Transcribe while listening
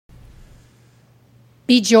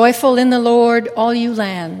Be joyful in the Lord, all you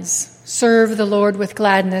lands. Serve the Lord with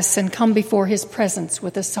gladness and come before his presence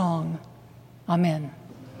with a song. Amen.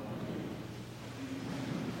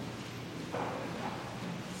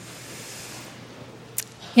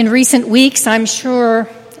 In recent weeks, I'm sure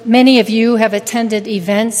many of you have attended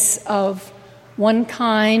events of one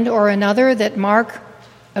kind or another that mark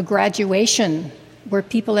a graduation where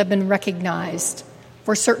people have been recognized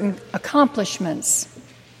for certain accomplishments.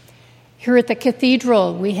 Here at the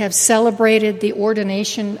cathedral, we have celebrated the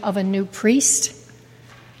ordination of a new priest,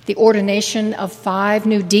 the ordination of 5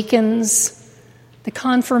 new deacons, the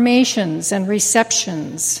confirmations and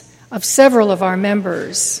receptions of several of our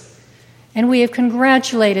members, and we have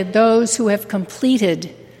congratulated those who have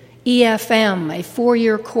completed EFM, a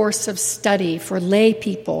 4-year course of study for lay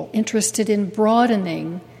people interested in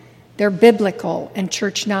broadening their biblical and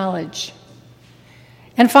church knowledge.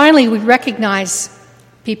 And finally, we recognize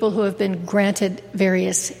people who have been granted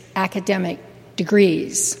various academic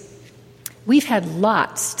degrees. We've had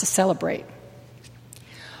lots to celebrate.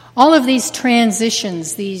 All of these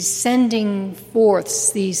transitions, these sending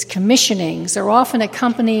forths, these commissionings are often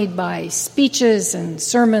accompanied by speeches and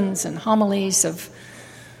sermons and homilies of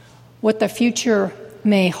what the future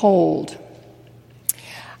may hold.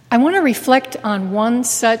 I want to reflect on one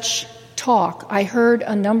such talk I heard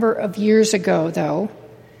a number of years ago, though.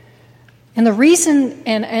 And the reason,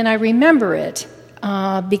 and I remember it,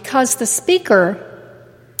 because the speaker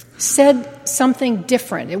said something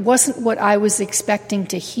different. It wasn't what I was expecting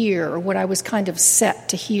to hear or what I was kind of set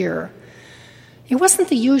to hear. It wasn't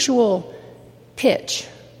the usual pitch.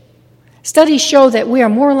 Studies show that we are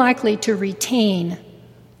more likely to retain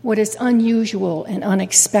what is unusual and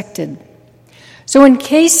unexpected. So in the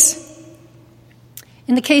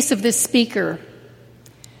case of this speaker,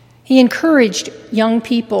 he encouraged young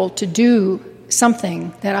people to do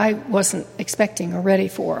something that I wasn't expecting or ready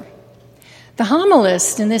for. The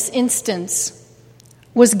homilist in this instance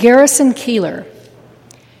was Garrison Keillor.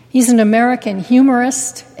 He's an American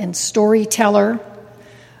humorist and storyteller,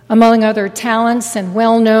 among other talents, and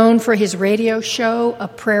well known for his radio show, A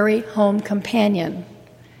Prairie Home Companion.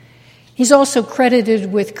 He's also credited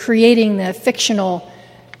with creating the fictional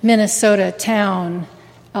Minnesota town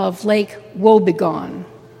of Lake Wobegon,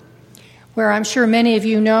 where I'm sure many of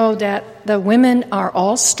you know that the women are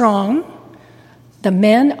all strong, the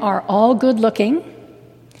men are all good-looking,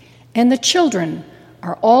 and the children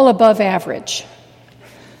are all above average.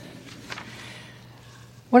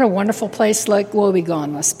 What a wonderful place Lake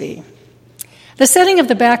Wobegon must be. The setting of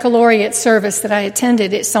the baccalaureate service that I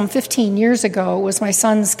attended some 15 years ago was my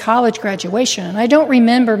son's college graduation, and I don't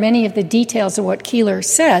remember many of the details of what Keillor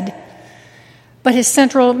said, but his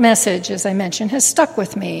central message, as I mentioned, has stuck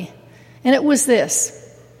with me, and it was this: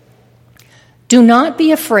 do not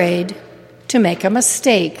be afraid to make a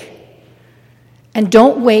mistake, and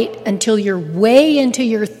don't wait until you're way into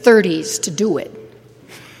your 30s to do it.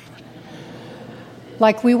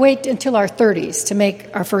 Like we wait until our 30s to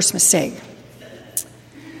make our first mistake.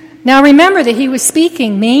 Now remember that he was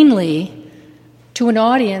speaking mainly to an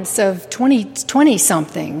audience of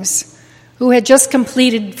 20-somethings who had just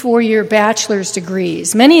completed 4-year bachelor's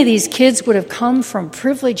degrees. Many of these kids would have come from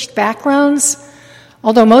privileged backgrounds,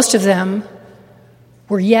 although most of them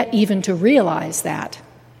were yet even to realize that.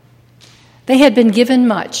 They had been given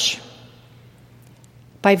much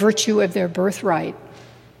by virtue of their birthright,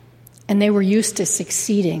 and they were used to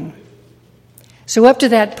succeeding. So up to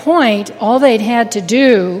that point, all they'd had to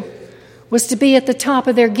do was to be at the top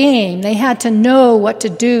of their game. They had to know what to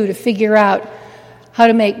do to figure out how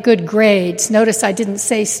to make good grades. Notice I didn't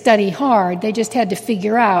say study hard. They just had to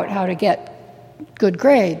figure out how to get good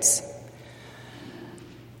grades.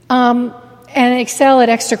 And excel at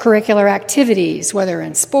extracurricular activities, whether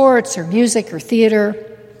in sports or music or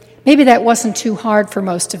theater. Maybe that wasn't too hard for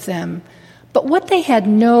most of them. But what they had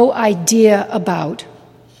no idea about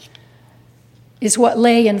is what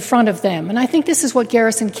lay in front of them. And I think this is what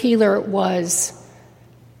Garrison Keillor was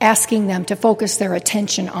asking them to focus their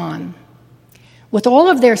attention on. With all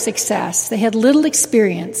of their success, they had little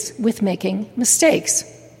experience with making mistakes,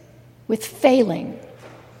 with failing,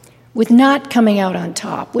 with not coming out on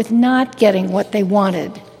top, with not getting what they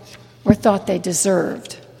wanted or thought they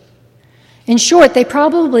deserved. In short, they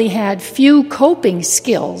probably had few coping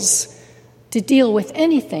skills to deal with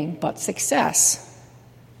anything but success.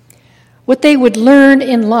 What they would learn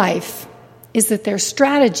in life is that their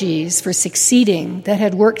strategies for succeeding that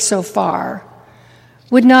had worked so far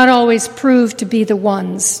would not always prove to be the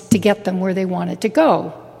ones to get them where they wanted to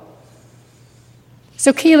go.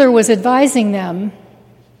 So Keillor was advising them,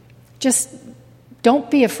 just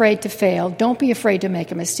Don't be afraid to fail. Don't be afraid to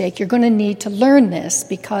make a mistake. You're going to need to learn this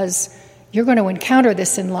because you're going to encounter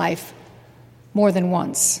this in life more than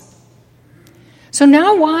once. So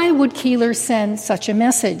now why would Keeler send such a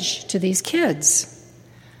message to these kids?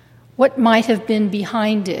 What might have been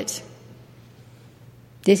behind it?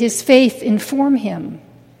 Did his faith inform him?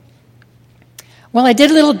 Well, I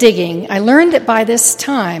did a little digging. I learned that by this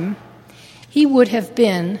time, he would have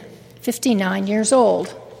been 59 years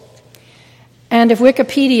old. And if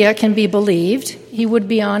Wikipedia can be believed, he would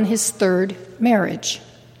be on his third marriage.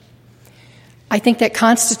 I think that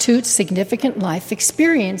constitutes significant life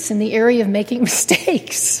experience in the area of making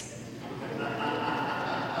mistakes.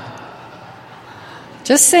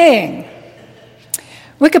 Just saying.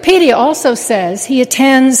 Wikipedia also says he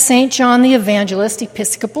attends St. John the Evangelist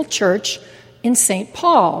Episcopal Church in St.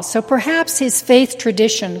 Paul. So perhaps his faith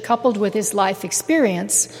tradition, coupled with his life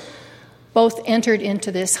experience, both entered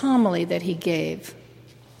into this homily that he gave.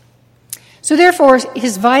 So therefore,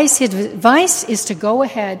 his advice is to go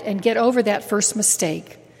ahead and get over that first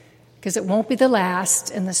mistake, because it won't be the last,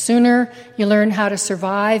 and the sooner you learn how to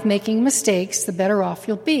survive making mistakes, the better off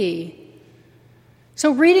you'll be.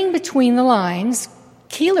 So reading between the lines,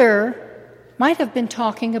 Keeler might have been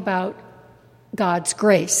talking about God's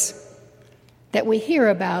grace that we hear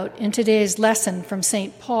about in today's lesson from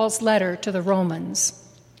St. Paul's letter to the Romans.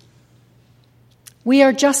 We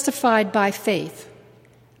are justified by faith.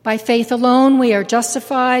 By faith alone, we are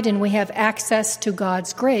justified and we have access to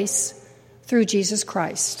God's grace through Jesus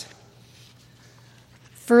Christ.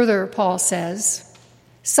 Further, Paul says,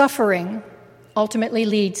 suffering ultimately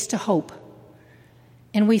leads to hope.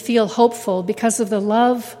 And we feel hopeful because of the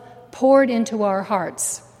love poured into our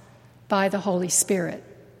hearts by the Holy Spirit.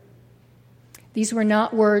 These were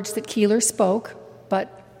not words that Keeler spoke,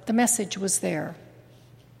 but the message was there.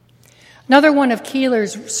 Another one of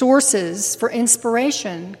Keeler's sources for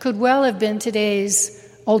inspiration could well have been today's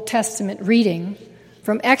Old Testament reading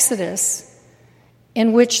from Exodus,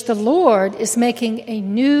 in which the Lord is making a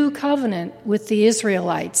new covenant with the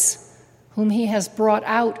Israelites, whom he has brought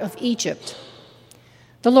out of Egypt.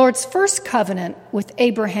 The Lord's first covenant with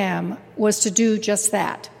Abraham was to do just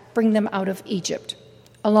that, bring them out of Egypt,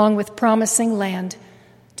 along with promising land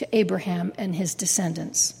to Abraham and his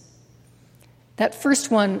descendants. That first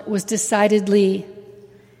one was decidedly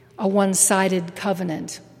a one-sided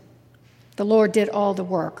covenant. The Lord did all the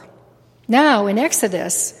work. Now, in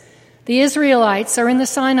Exodus, the Israelites are in the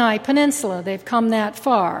Sinai Peninsula. They've come that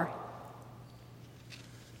far.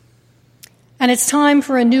 And it's time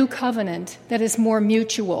for a new covenant that is more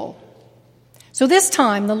mutual. So this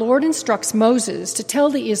time, the Lord instructs Moses to tell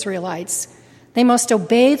the Israelites they must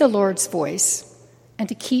obey the Lord's voice and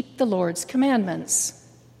to keep the Lord's commandments.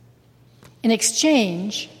 In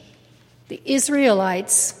exchange, the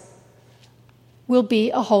Israelites will be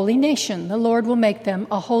a holy nation. The Lord will make them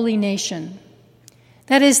a holy nation.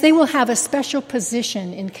 That is, they will have a special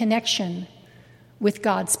position in connection with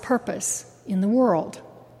God's purpose in the world.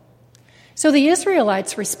 So the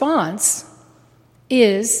Israelites' response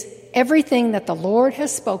is, everything that the Lord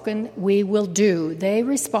has spoken, we will do. They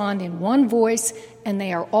respond in one voice, and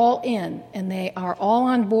they are all in, and they are all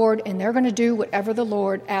on board, and they're going to do whatever the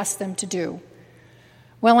Lord asks them to do.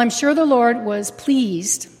 Well, I'm sure the Lord was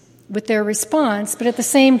pleased with their response, but at the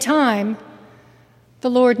same time, the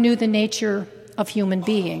Lord knew the nature of human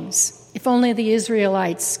beings. If only the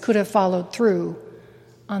Israelites could have followed through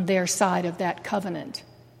on their side of that covenant.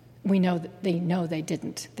 We know that they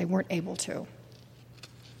didn't. They weren't able to.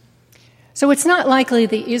 So it's not likely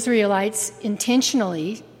the Israelites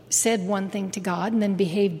intentionally said one thing to God and then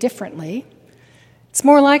behaved differently. It's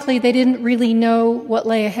more likely they didn't really know what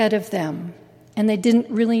lay ahead of them, and they didn't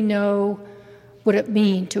really know what it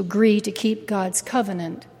meant to agree to keep God's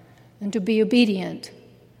covenant and to be obedient,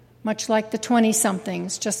 much like the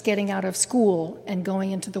 20-somethings just getting out of school and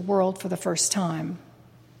going into the world for the first time.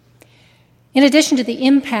 In addition to the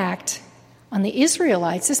impact on the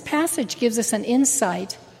Israelites, this passage gives us an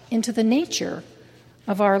insight into the nature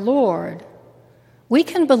of our Lord. We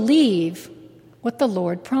can believe what the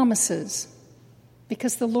Lord promises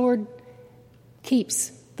because the Lord keeps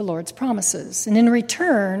the Lord's promises. And in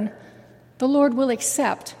return, the Lord will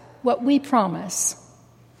accept what we promise,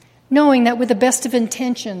 knowing that with the best of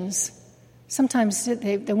intentions, sometimes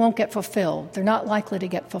they won't get fulfilled. They're not likely to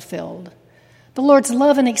get fulfilled. The Lord's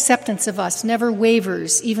love and acceptance of us never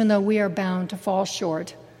wavers, even though we are bound to fall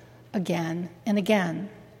short again and again.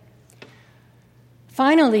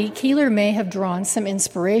 Finally, Keeler may have drawn some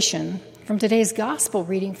inspiration from today's gospel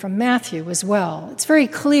reading from Matthew as well. It's very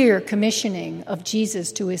clear commissioning of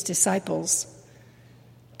Jesus to his disciples.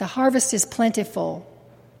 The harvest is plentiful,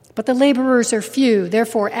 But the laborers are few.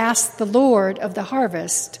 Therefore, ask the Lord of the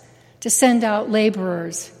harvest to send out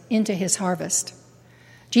laborers into his harvest.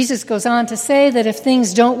 Jesus goes on to say that if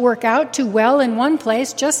things don't work out too well in one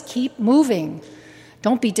place, just keep moving.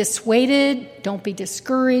 Don't be dissuaded. Don't be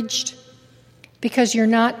discouraged because you're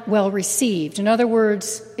not well received. In other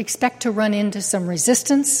words, expect to run into some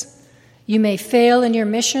resistance. You may fail in your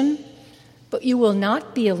mission, but you will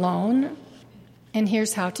not be alone. And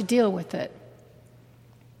here's how to deal with it.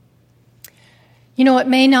 You know, it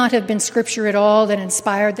may not have been Scripture at all that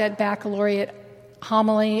inspired that baccalaureate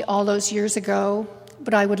homily all those years ago,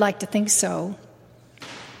 but I would like to think so,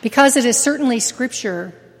 because it is certainly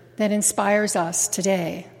Scripture that inspires us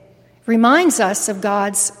today. It reminds us of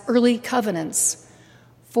God's early covenants,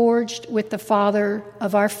 forged with the father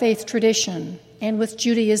of our faith tradition and with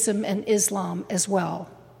Judaism and Islam as well.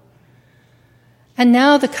 And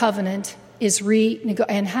now the covenant is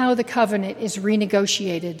how the covenant is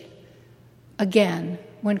renegotiated again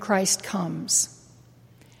when Christ comes.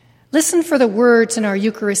 Listen for the words in our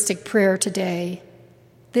Eucharistic prayer today.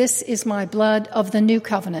 This is my blood of the new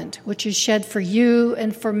covenant, which is shed for you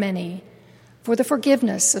and for many, for the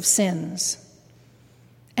forgiveness of sins.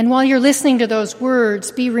 And while you're listening to those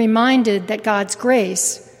words, be reminded that God's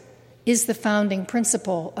grace is the founding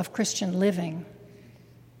principle of Christian living.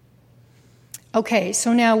 Okay,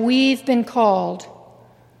 so now we've been called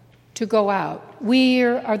to go out. We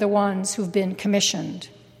are the ones who've been commissioned.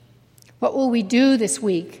 What will we do this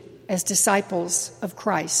week as disciples of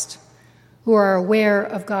Christ, who are aware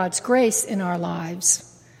of God's grace in our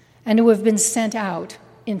lives and who have been sent out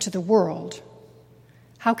into the world?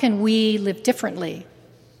 How can we live differently?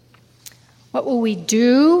 What will we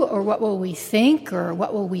do, or what will we think, or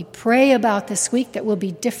what will we pray about this week that will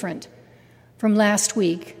be different from last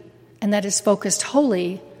week, and that is focused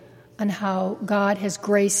wholly on how God has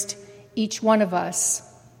graced each one of us?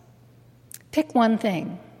 Pick one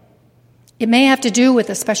thing. It may have to do with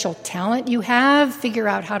a special talent you have. Figure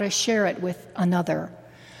out how to share it with another.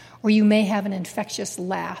 Or you may have an infectious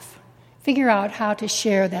laugh. Figure out how to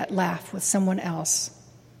share that laugh with someone else.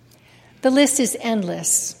 The list is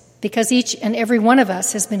endless because each and every one of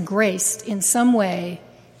us has been graced in some way,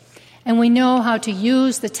 and we know how to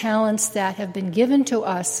use the talents that have been given to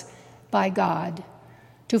us by God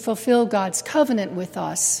to fulfill God's covenant with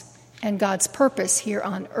us and God's purpose here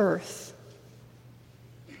on earth.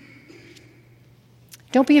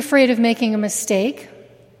 Don't be afraid of making a mistake.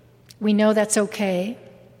 We know that's okay.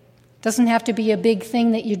 Doesn't have to be a big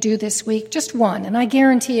thing that you do this week, just one, and I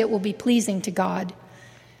guarantee it will be pleasing to God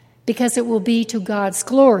because it will be to God's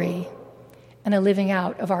glory and a living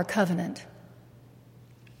out of our covenant.